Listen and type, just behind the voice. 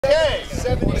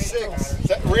76. Is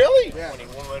that really? Yeah.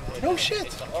 No shit.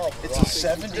 It's a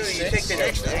 76. You take the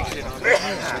next exit on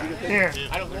Here.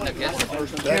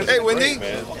 Hey, Wendy.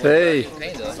 Hey.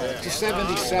 It's a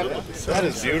 77. That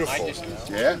is beautiful.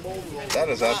 Yeah. That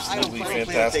is absolutely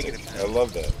fantastic. I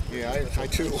love that. Yeah, I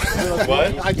too.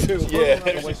 What? I too. Yeah.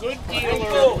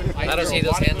 I don't see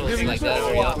those handles like that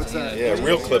very often. What's that? Yeah,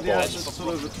 real clip-ons.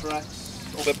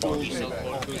 Clip-ons.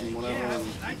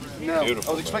 No.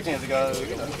 Beautiful. I was expecting it to go.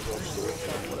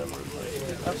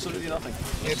 Absolutely nothing.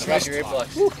 It's got your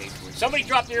earplugs. Somebody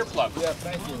dropped the earplug. Yeah,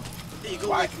 thank you.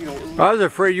 I was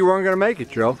afraid you weren't going to make it,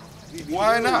 Joe.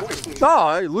 Why not?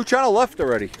 No, Luciano left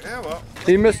already. Yeah, well.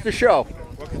 He missed the show.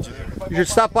 What could you do? You should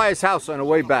stop by his house on the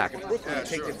way back. Yeah,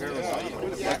 sure.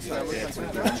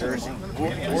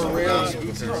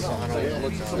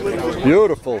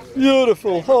 Beautiful.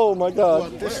 Beautiful. Oh my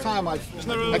God. This time I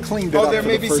cleaned it up. Oh, there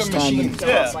may be some machines.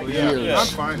 I'm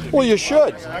fine. Well, you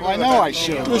should. I know I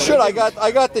should. You should. I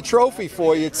got the trophy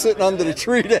for you. It's sitting under the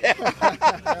tree there.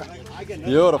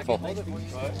 Beautiful.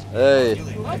 Hey.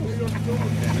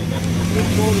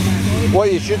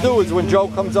 What you should do is when Joe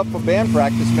comes up for band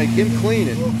practice, make him clean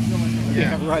it.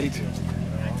 Yeah, right.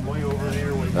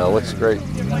 That looks great.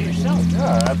 Yeah,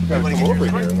 I've got to come over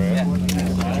here, man.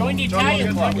 Join the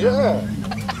Italian club. Yeah.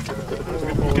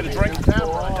 Get a drink in town.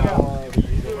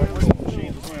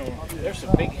 There's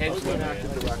some big heads there.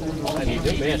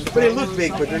 But they look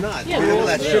big, but they're not. They have all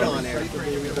that shit on there.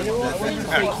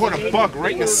 I caught a bug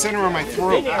right in the center of my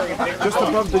throat. Just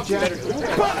above the jacket.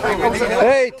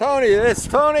 Hey, Tony, it's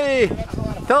Tony.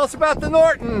 Tell us about the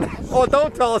Norton. Oh,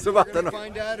 don't tell us about the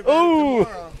Norton. Ooh.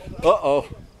 Uh-oh.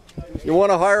 You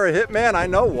want to hire a hitman? I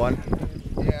know one.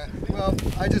 Yeah, well,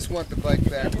 I just want the bike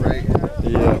back right.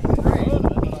 Yeah.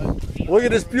 Look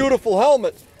at this beautiful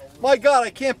helmet. My God, I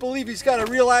can't believe he's got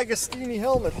a real Agostini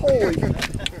helmet. Holy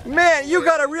man, you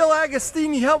got a real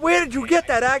Agostini helmet. Where did you get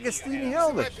that Agostini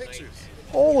helmet?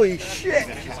 Holy shit.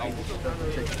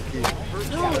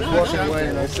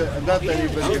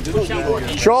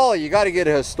 Charlie, you got to get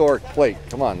a historic plate.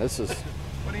 Come on, this is...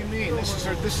 What do you mean?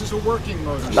 This is a working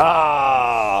motor.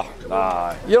 Nah.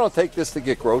 You don't take this to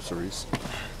get groceries.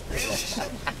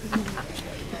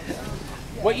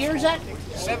 What year is that?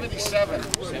 77.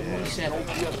 77.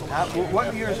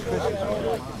 What year is Chris?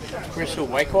 Chris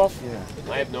Wyckoff? Yeah.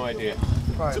 I have no idea.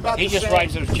 It's about He just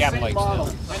rides those chap lights now.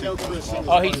 I know Chris.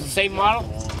 Oh, he's the same model?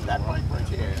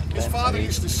 His father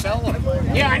used to sell them.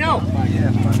 Yeah, I know.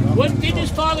 Didn't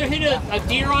his father hit a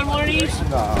deer on one of these?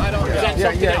 No, I don't know. Is that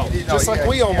something else? Just like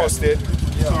we almost did.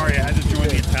 Sorry, I had to join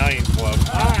the Italian club.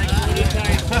 All right, the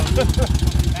Italian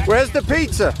club. Where's the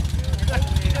pizza?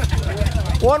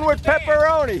 One with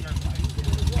pepperoni.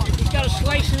 He's got a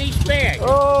slice in each bag.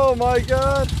 Oh my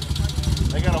God.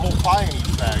 They got a whole pie in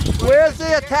each bag. Where's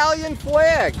the Italian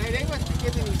flag? Hey, they must be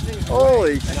giving these things.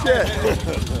 Holy shit.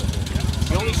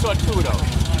 You only saw 2 of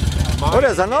those. Oh,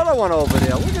 there's another one over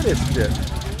there. Look at this shit.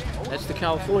 That's the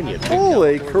California.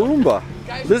 Holy carumba.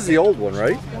 This is the old one,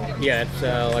 right? Yeah, it's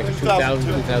like a 2000,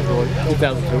 2001,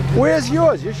 2002. Where's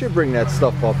yours? You should bring that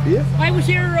stuff up here. I was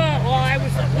here, I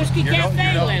was at Whiskey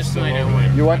Cafe last night. I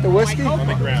went. You went to whiskey?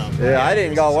 Ground. Yeah, I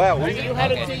didn't go out. We You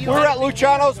had it, were at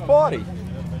Luciano's party.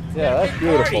 Yeah, that's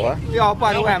beautiful, huh? Yeah, oh,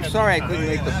 by the way, I'm sorry I couldn't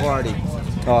make the party.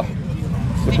 Oh,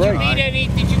 the break.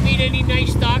 Did you meet any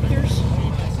nice doctors?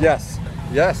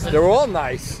 Yes, they're all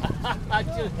nice.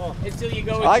 Until you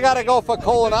go. I gotta go for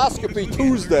colonoscopy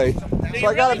Tuesday, so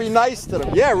I gotta be nice to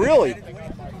them. Yeah, really.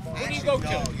 Where do you go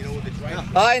to?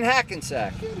 In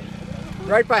Hackensack,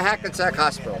 right by Hackensack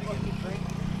Hospital.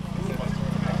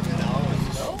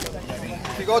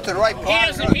 You go to the right part.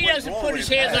 He doesn't put his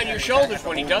hands on your shoulders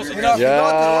when he does it.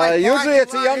 Yeah, usually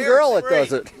it's a young girl that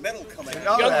does it.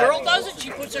 Young girl does it?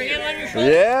 She puts her hand on your shoulder?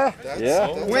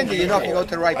 Yeah. Wendy, you know, if you go to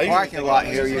the right parking lot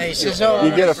here, you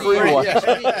get a free one.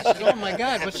 Oh my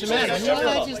God, what's the matter? No,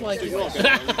 I just like it.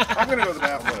 I'm going to go to the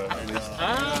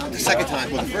bathroom. the second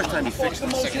time. Well, the first time he fixed it,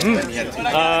 the second time he had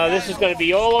to. This is going to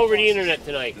be all over the internet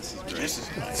tonight.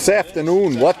 This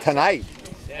afternoon, what tonight?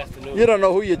 This afternoon. You don't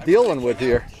know who you're dealing with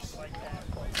here.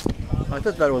 I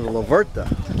thought that was a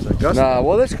Laverta. It's Augusta. Nah,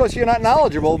 well, that's because you're not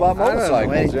knowledgeable about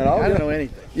motorcycles, you know? I don't know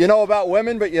anything. You know about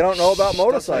women, but you don't know about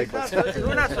motorcycles.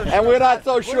 And we're not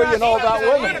so sure you know about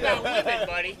women. About women,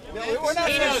 buddy.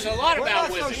 He knows a lot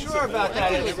about women. Sure about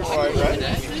that.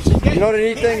 You know the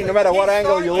neat thing? No matter what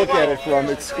angle you look at it from,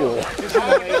 it's cool.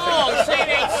 Oh, say it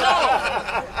ain't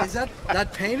so. Is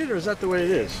that painted or is that the way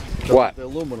it is? What? The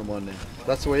aluminum on there.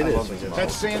 That's the way it is.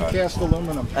 That's sand cast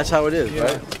aluminum. That's how it is,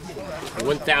 right?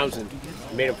 1,000.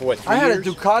 Made it for what, 3 I had years? a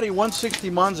Ducati 160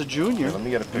 Monza Junior, Let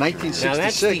me get a picture.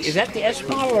 1966. Now is that the S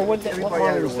model or what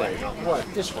model is that? What?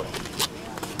 This one.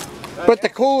 But the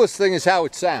coolest thing is how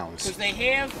it sounds. Because they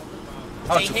have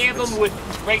them with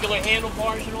regular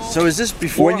handlebars and all. So is this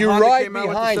before When you Honda ride came out with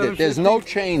the behind it, there's 750? no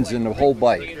chains in the whole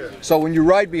bike. So when you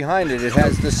ride behind it, it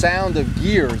has the sound of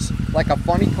gears, like a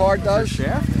funny car does.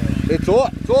 It's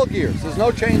all gears. There's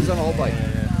no chains on the whole bike.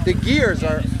 The gears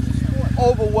are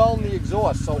overwhelm the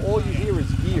exhaust, so all you hear is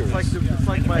gears. It's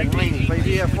like my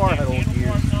VFR had old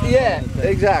gears. Yeah,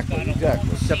 exactly.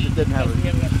 Except it didn't have a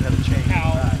chain. And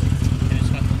it's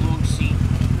got the long seat.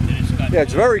 And it's got Yeah,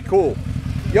 it's very cool.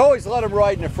 You always let them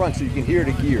ride in the front so you can hear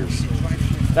the gears.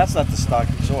 That's not the stock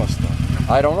exhaust, though.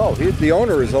 I don't know. The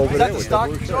owner is over Is there. that the with stock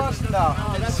blue shirt. exhaust? No.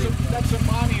 That's a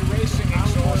Monty racing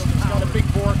exhaust. It's got a big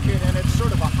bore kit and it's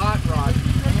sort of a hot rod.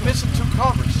 And you're missing two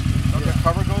covers. The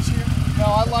cover goes here? No,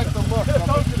 I like the look.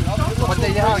 But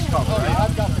they have a cover, right?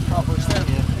 I've got the covers.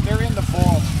 They're in the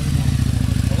vault.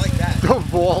 I like that. The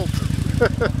vault.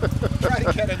 Try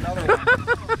to get another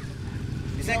one.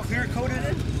 Is that clear coated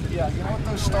in? Yeah, you know what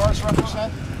those stars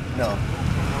represent? No.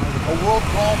 A World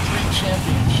Grand Prix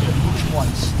championship,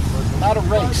 twice. Not a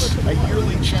race, a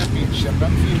yearly championship.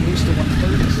 MV Augusta won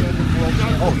 37 world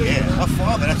championships. Oh yeah, my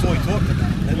father. That's all he talked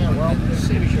about. Yeah, well,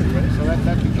 so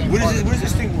that became What part is of this? What is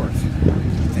this thing worth?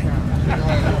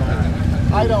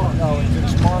 I don't know if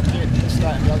it's market, it's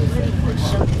that and the other thing, but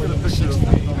certainly 60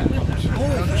 to 80.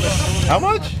 How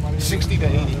much? 60 to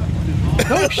 80.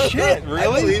 No shit, I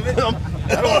really? believe it.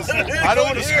 I don't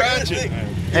want to scratch it.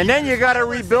 And then you got to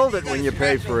rebuild it when you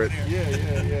pay for it.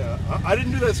 Yeah. I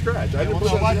didn't do that scratch. I didn't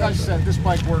So like I said, this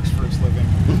bike works for its living.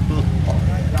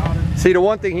 See, the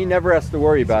one thing he never has to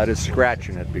worry about is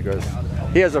scratching it, because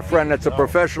he has a friend that's a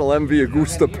professional MV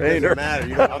Augusta painter. Doesn't matter.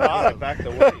 You don't I'm back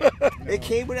the way. It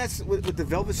came with that with the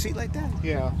velvet seat like that.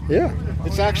 Yeah. Yeah.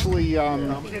 It's actually,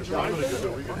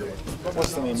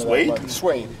 what's the name Suede? of that?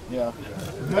 Suede, yeah.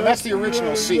 And that's the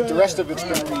original seat. The rest of it's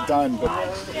been redone, but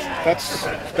that's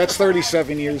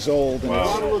 37 years old. And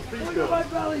I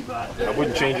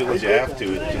wouldn't change it unless you have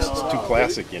to. It's just too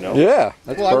classic, you know? Yeah,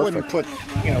 that's well, I wouldn't perfect.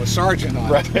 put, a sergeant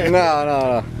on it.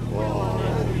 No.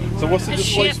 So what's the The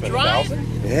shift displacement? drive?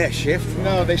 1,000? Yeah, shift.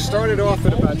 No, they started off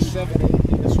at about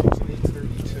 780. This one's an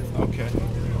 832. Okay.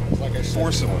 Like I said,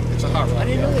 Four-cylinder. it's a hot rod. I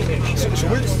didn't know they did. So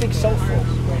where did this thing sell for?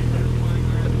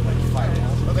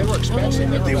 Well, they were expensive.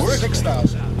 They were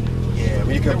 6,000. Yeah, I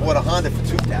mean, you could have bought a Honda for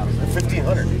 2,000 or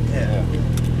 1,500. Yeah,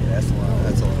 that's a lot.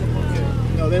 That's a lot.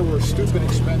 No, they were stupid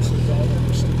expensive. All of them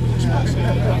were stupid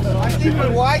expensive. I think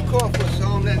when Wyckoff was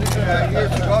home years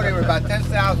ago, they were about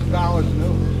 $10,000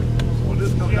 new.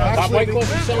 Top bike was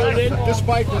selling it. This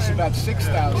bike was about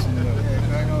 6,000 new. I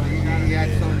know he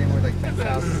had something worth like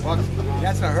 $10,000.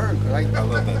 That's not her, because I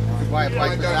love that. You buy a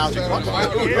bike for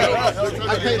 $1,000.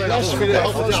 I paid less for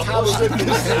that first house. I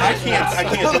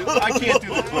can't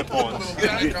do the clip-ons.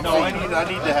 No, I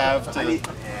need to have to.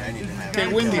 Okay,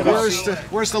 Windy,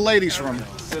 where's the ladies' room?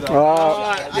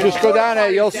 Just go down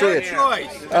there, you'll see it.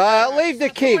 Leave the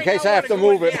key in case I have to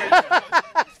move it.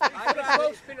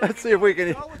 Let's see if we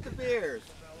can.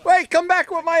 Wait, come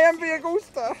back with my MV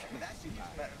Augusta.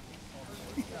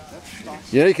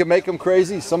 You know you can make him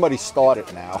crazy? Somebody start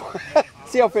it now.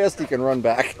 See how fast he can run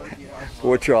back.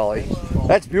 Poor Charlie.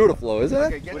 That's beautiful though,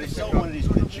 isn't it?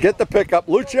 Get the pickup.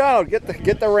 Luciano, get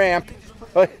the ramp.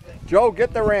 Joe,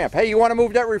 get the ramp. Hey, you want to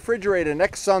move that refrigerator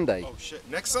next Sunday? Oh shit!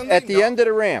 Next Sunday? At the end of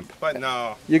the ramp. But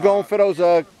no. You going for those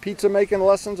pizza making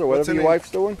lessons or whatever her your name?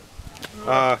 wife's doing?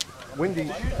 Cindy.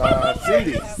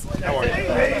 How are you?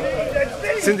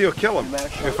 Cindy will kill him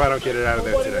if I don't get it out of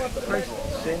there today.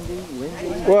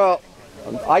 Well,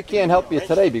 I can't help you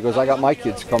today because I got my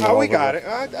kids coming over. Oh, we got it.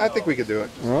 I think we could do it.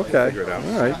 Okay. Figure it out.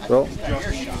 All right. Well,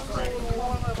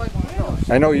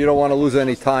 I know you don't want to lose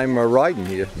any time riding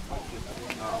here.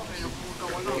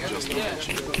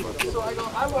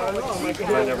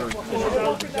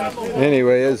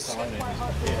 Anyways,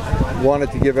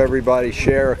 wanted to give everybody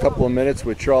share a couple of minutes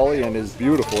with Charlie and his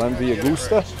beautiful MV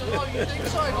Augusta.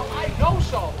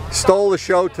 Stole the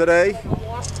show today.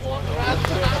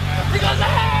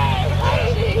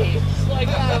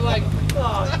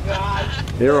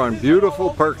 Here on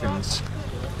beautiful Perkins.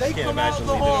 They come out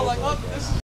the hall like, oh, this is